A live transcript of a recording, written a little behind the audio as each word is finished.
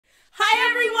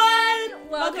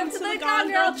Welcome to the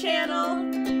Gone Girl channel.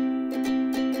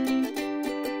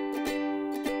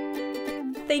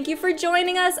 Thank you for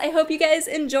joining us. I hope you guys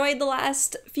enjoyed the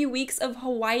last few weeks of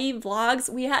Hawaii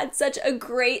vlogs. We had such a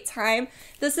great time.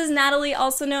 This is Natalie,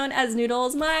 also known as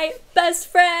Noodles, my best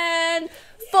friend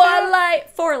for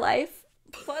life.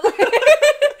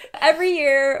 Every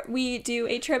year we do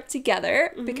a trip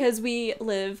together because we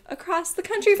live across the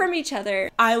country from each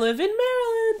other. I live in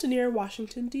Maryland, near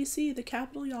Washington, D.C., the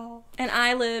capital, y'all. And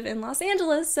I live in Los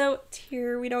Angeles, so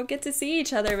here we don't get to see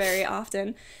each other very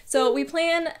often. So we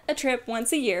plan a trip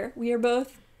once a year. We are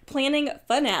both planning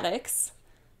fanatics.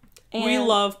 And we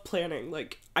love planning.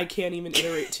 Like, I can't even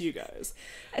iterate to you guys.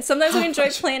 Sometimes we enjoy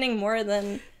planning more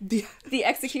than the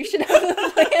execution of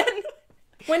the plan.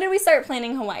 When did we start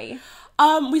planning Hawaii?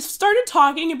 We started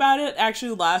talking about it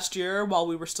actually last year while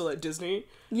we were still at Disney.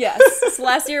 Yes. So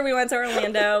last year we went to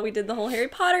Orlando. We did the whole Harry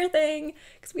Potter thing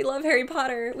because we love Harry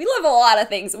Potter. We love a lot of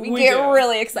things. We get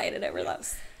really excited over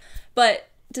those. But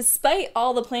despite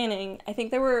all the planning, I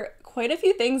think there were quite a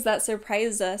few things that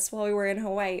surprised us while we were in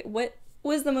Hawaii. What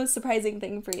was the most surprising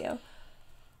thing for you?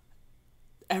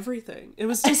 Everything. It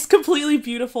was just completely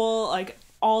beautiful. Like,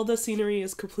 all the scenery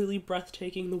is completely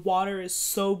breathtaking. The water is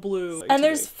so blue. And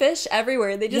there's fish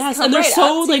everywhere. They just come and they're right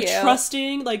so up to like you.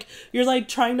 Trusting. Like, you're like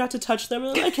trying not to touch them.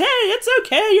 And they're like, hey, it's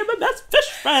okay. You're my best fish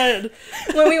friend.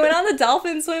 When we went on the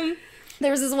dolphin swim,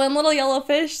 there was this one little yellow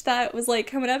fish that was like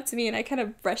coming up to me, and I kind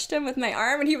of brushed him with my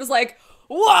arm, and he was like,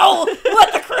 whoa,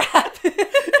 what the crap?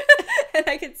 And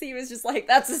I could see he was just like,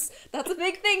 that's a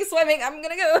big thing swimming. I'm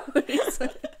gonna go.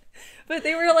 But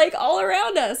they were like all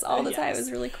around us all the time. It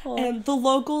was really cool. And the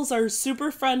locals are super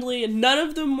friendly, and none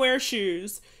of them wear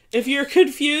shoes. If you're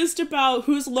confused about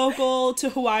who's local to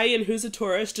Hawaii and who's a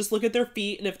tourist, just look at their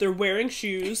feet, and if they're wearing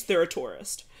shoes, they're a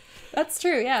tourist. That's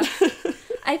true, yeah.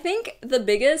 I think the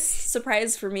biggest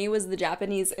surprise for me was the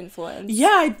Japanese influence. Yeah,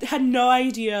 I had no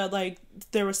idea, like,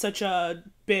 there was such a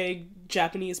big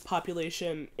Japanese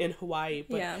population in Hawaii,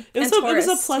 but it was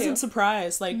a pleasant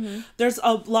surprise. Like, there's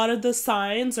a lot of the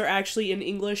signs are actually in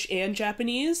English and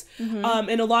Japanese,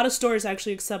 and a lot of stores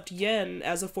actually accept yen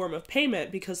as a form of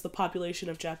payment because the population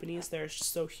of Japanese there is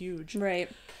just so huge. Right.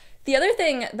 The other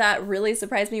thing that really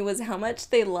surprised me was how much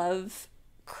they love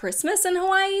Christmas in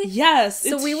Hawaii. Yes,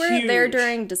 so we were there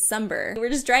during December. We were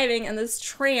just driving, and this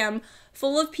tram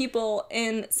full of people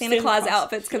in Santa Claus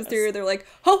outfits comes through. They're like,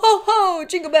 ho, ho, ho,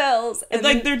 jingle bells. And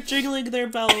like, they're jingling their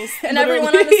bells. And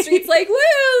everyone on the street's like, woo!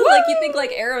 Woo! Like, you think,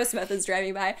 like, Aerosmith is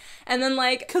driving by. And then,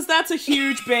 like... Because that's a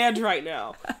huge band right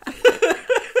now.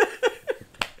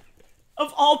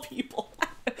 Of all people.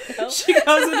 She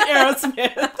goes in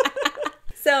Aerosmith.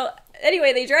 So,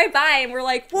 anyway, they drive by, and we're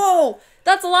like, whoa,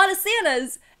 that's a lot of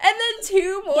Santas. And then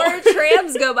 2 more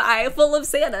trams go by full of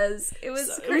Santas. It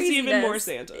was crazy. It was even more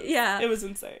Santas. Yeah. It was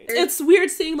insane. It's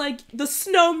weird seeing, like, the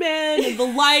snowmen and the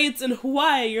lights in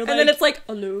Hawaii. You're like... And then it's like,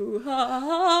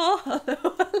 aloha,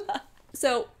 aloha.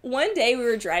 So, one day we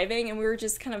were driving, and we were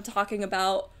just kind of talking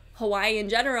about Hawaii in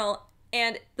general,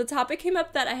 and the topic came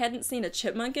up that I hadn't seen a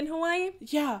chipmunk in Hawaii.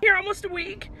 Yeah. Here almost a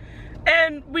week,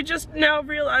 and we just now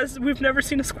realized we've never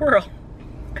seen a squirrel.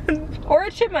 Or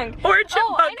a chipmunk. Or a chipmunk.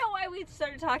 Oh, I know why we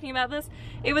started talking about this.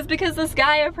 It was because this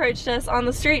guy approached us on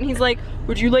the street, and he's like,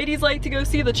 would you ladies like to go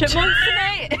see the chipmunks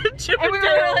tonight? And we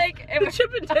were like... the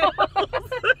Chippendales.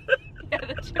 Yeah,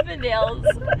 the Chippendales.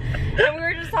 And we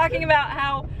were just talking about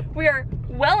how we are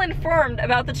well informed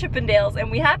about the Chippendales,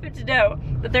 and we happen to know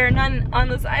that there are none on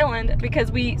this island because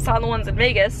we saw the ones in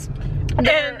Vegas.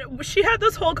 And she had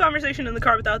this whole conversation in the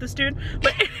car without this dude.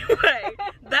 But anyway,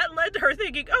 that led to her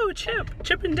thinking, oh,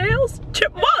 Chippendales?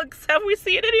 Chipmunks? Have we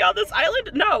seen any on this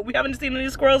island? No, we haven't seen any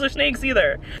squirrels or snakes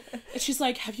either. And she's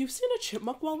like, have you seen a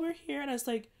chipmunk while we're here? And I was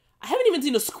like, I haven't even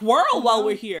seen a squirrel while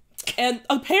we're here. And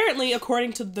apparently,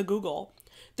 according to the Google,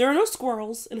 there are no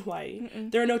squirrels in Hawaii.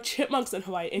 There are no chipmunks in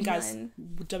Hawaii. And guys,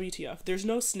 WTF, there's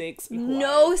no snakes in Hawaii.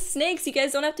 No snakes. You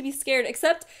guys don't have to be scared.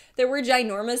 Except there were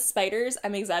ginormous spiders.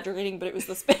 I'm exaggerating, but it was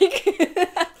this big.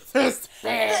 This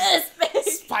big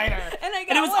spider. And I got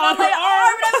and it was one on her arm.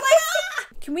 And I was like, ah!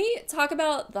 Can we talk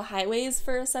about the highways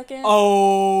for a second?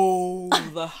 Oh.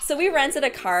 So we rented a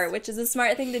car, which is a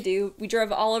smart thing to do. We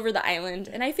drove all over the island.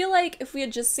 And I feel like if we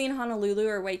had just seen Honolulu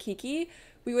or Waikiki,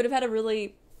 we would have had a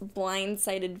really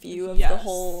blindsided view of the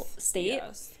whole state.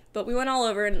 But we went all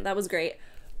over, and that was great.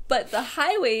 But the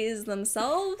highways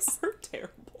themselves are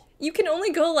terrible. You can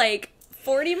only go like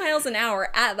 40 miles an hour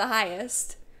at the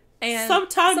highest. And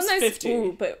sometimes 50.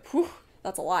 Ooh, but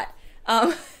that's a lot.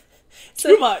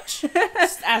 Too much.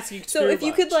 Just asking too much. So if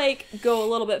you could, like, go a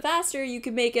little bit faster, you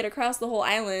could make it across the whole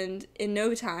island in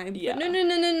no time. Yeah. But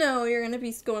no, you're gonna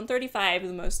be going 35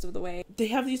 the most of the way. They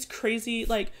have these crazy,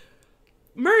 like,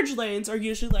 merge lanes are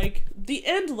usually, like, the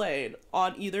end lane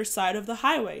on either side of the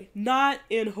highway. Not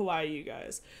in Hawaii, you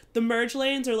guys. The merge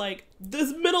lanes are, like,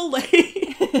 this middle lane,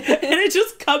 and it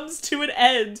just comes to an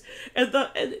end in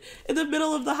the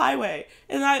middle of the highway.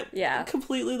 And that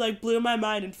completely, like, blew my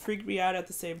mind and freaked me out at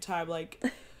the same time. Like,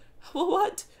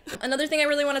 what? Another thing I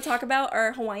really want to talk about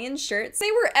are Hawaiian shirts.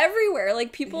 They were everywhere.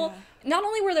 Like, people, not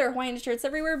only were there Hawaiian shirts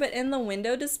everywhere, but in the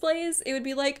window displays, it would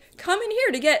be like, come in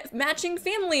here to get matching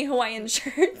family Hawaiian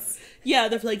shirts. Yeah,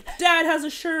 they're like, dad has a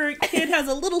shirt, kid has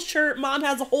a little shirt, mom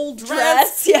has a whole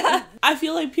dress. Yeah. I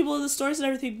feel like people in the stores and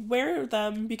everything wear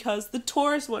them because the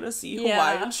tourists want to see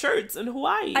Hawaiian shirts in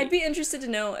Hawaii. I'd be interested to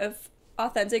know if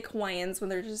authentic Hawaiians, when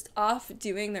they're just off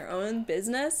doing their own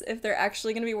business, if they're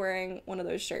actually going to be wearing one of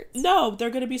those shirts. No,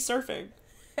 they're going to be surfing.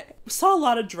 We saw a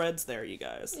lot of dreads there, you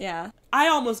guys. Yeah.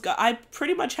 I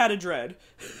pretty much had a dread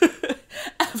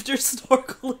after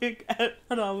snorkeling at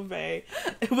Hanama Bay.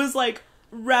 It was like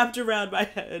wrapped around my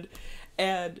head,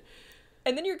 and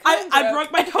then your comb I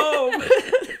broke my comb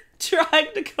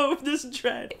trying to comb this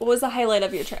dread. What was the highlight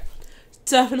of your trip?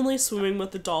 Definitely swimming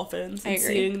with the dolphins and agree.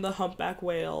 seeing the humpback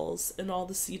whales and all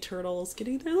the sea turtles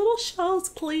getting their little shells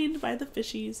cleaned by the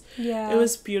fishies. Yeah. It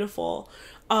was beautiful.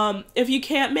 If you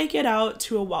can't make it out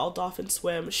to a wild dolphin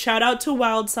swim, shout out to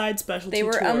Wild Side Specialty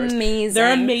Tours. They were amazing.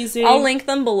 They're amazing. I'll link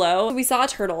them below. We saw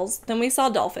turtles, then we saw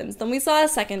dolphins, then we saw a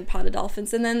second pod of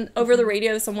dolphins, and then over the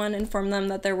radio someone informed them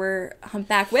that there were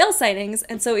humpback whale sightings,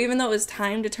 and so even though it was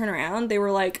time to turn around, they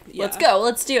were like, let's go,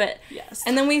 let's do it. Yes.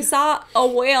 And then we saw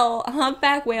a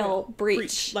humpback whale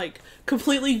breach. Like,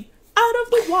 completely out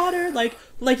of the water,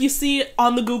 like you see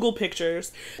on the Google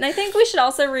pictures. And I think we should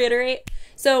also reiterate,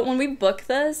 so when we booked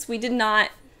this, we did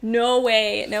not, no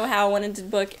how, wanted to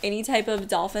book any type of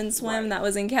dolphin swim that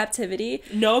was in captivity.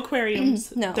 No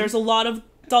aquariums. No. There's a lot of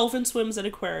dolphin swims at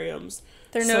aquariums.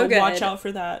 They're no good. So watch out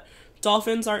for that.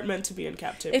 Dolphins aren't meant to be in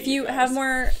captivity. If you have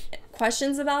more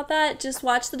questions about that, just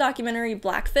watch the documentary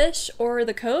Blackfish or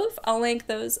The Cove. I'll link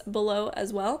those below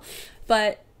as well.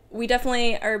 But we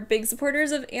definitely are big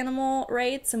supporters of animal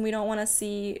rights, and we don't want to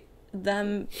see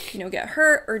them, get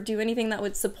hurt or do anything that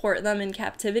would support them in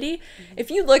captivity. Mm-hmm.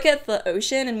 If you look at the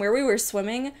ocean and where we were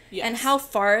swimming and how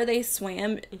far they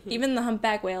swam, even the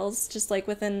humpback whales, just like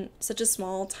within such a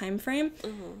small time frame,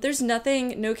 there's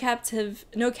nothing, no captive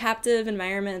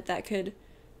environment that could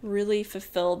really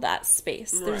fulfill that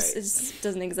space. It just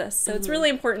doesn't exist. So it's really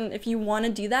important, if you want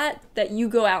to do that you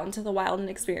go out into the wild and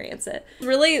experience it.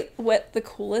 Really, what the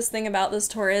coolest thing about this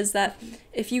tour is that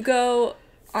if you go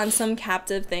on some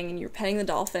captive thing and you're petting the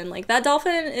dolphin, like, that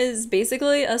dolphin is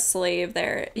basically a slave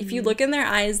there. If you look in their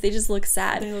eyes, they just look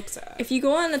sad. They look sad. If you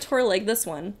go on a tour like this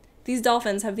one, these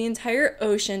dolphins have the entire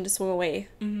ocean to swim away.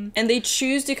 And they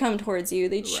choose to come towards you.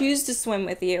 They choose to swim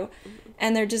with you.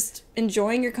 And they're just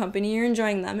enjoying your company. You're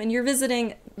enjoying them. And you're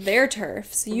visiting their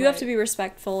turf. So you have to be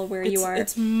respectful of where you are.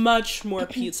 It's much more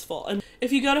peaceful. And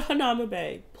if you go to Hanama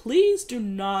Bay, please do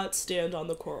not stand on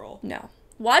the coral. No.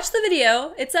 Watch the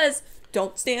video. It says,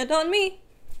 don't stand on me.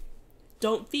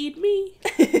 Don't feed me.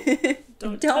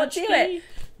 Don't touch do me. it.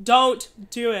 Don't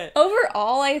do it.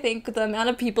 Overall, I think the amount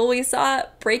of people we saw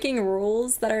breaking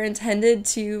rules that are intended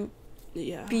to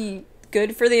be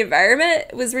good for the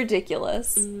environment was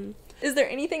ridiculous. Is there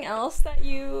anything else that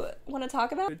you want to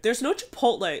talk about? There's no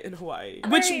Chipotle in Hawaii,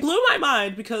 which blew my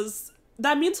mind because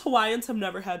that means Hawaiians have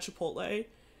never had Chipotle,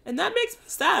 and that makes me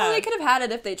sad. Well, they could have had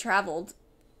it if they traveled.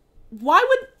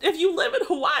 If you live in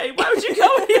Hawaii, why would you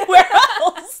go anywhere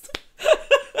else?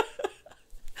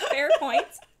 Fair point.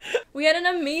 We had an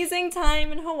amazing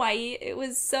time in Hawaii. It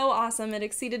was so awesome. It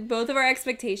exceeded both of our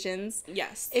expectations.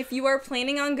 Yes. If you are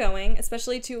planning on going,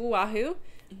 especially to Oahu,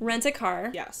 rent a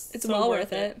car. Yes. It's so well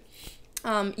worth it.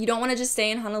 You don't want to just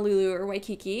stay in Honolulu or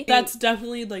Waikiki. That's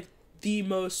definitely, like, the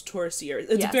most touristy area.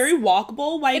 It's very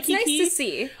walkable, Waikiki. It's nice to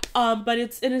see. But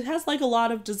it has, like, a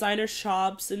lot of designer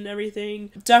shops and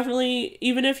everything. Definitely,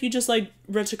 even if you just, like,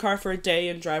 rent a car for a day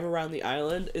and drive around the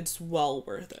island, it's well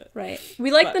worth it. Right.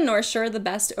 We like the North Shore the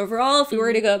best overall. If we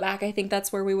were to go back, I think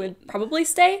that's where we would probably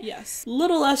stay. Yes. A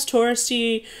little less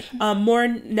touristy, more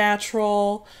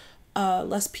natural,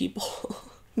 less people.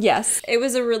 Yes. It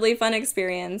was a really fun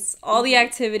experience. All the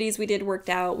activities we did worked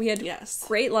out. We had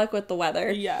great luck with the weather.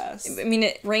 Yes. I mean,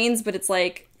 it rains, but it's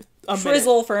like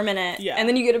drizzle for a minute. Yeah. And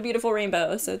then you get a beautiful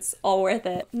rainbow, so it's all worth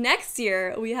it. Next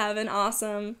year, we have an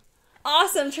awesome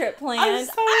trip planned. I'm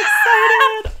so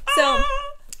excited! So,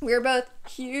 we're both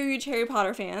huge Harry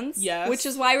Potter fans. Yes. Which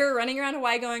is why we were running around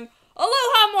Hawaii going,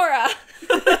 Aloha Mora!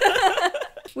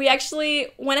 We actually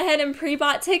went ahead and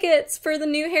pre-bought tickets for the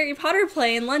new Harry Potter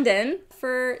play in London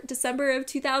for December of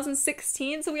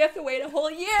 2016, so we have to wait a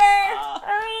whole year!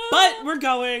 But we're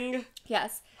going.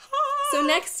 Yes. So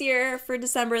next year, for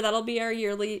December, that'll be our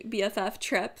yearly BFF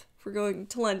trip. We're going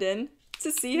to London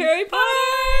to see Harry Potter!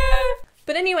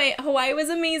 But anyway, Hawaii was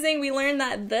amazing. We learned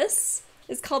that this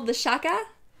is called the shaka,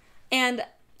 and...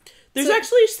 There's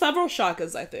actually several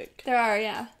shakas, I think. There are,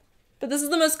 yeah. But this is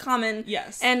the most common.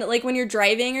 Yes. And, like, when you're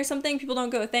driving or something, people don't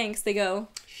go thanks, they go...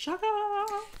 Shaka!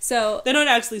 So... They don't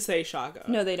actually say shaka.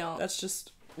 No, they don't. That's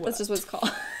just what it's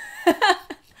called.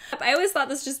 I always thought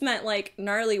this just meant, like,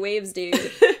 gnarly waves,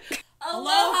 dude.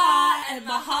 Aloha and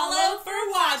mahalo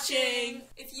for watching.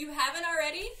 If you haven't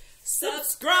already,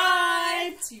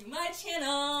 subscribe to my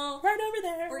channel. Right over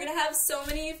there. We're gonna have so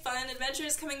many fun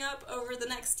adventures coming up over the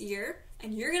next year,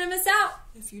 and you're gonna miss out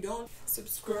if you don't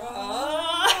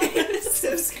subscribe.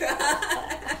 Subscribe.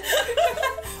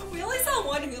 We only saw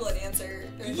one hula dancer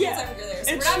during the time we were there,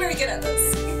 so we're not very good at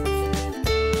this.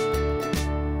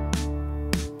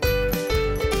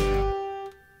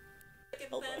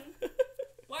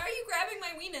 Why are you grabbing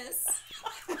my weenus?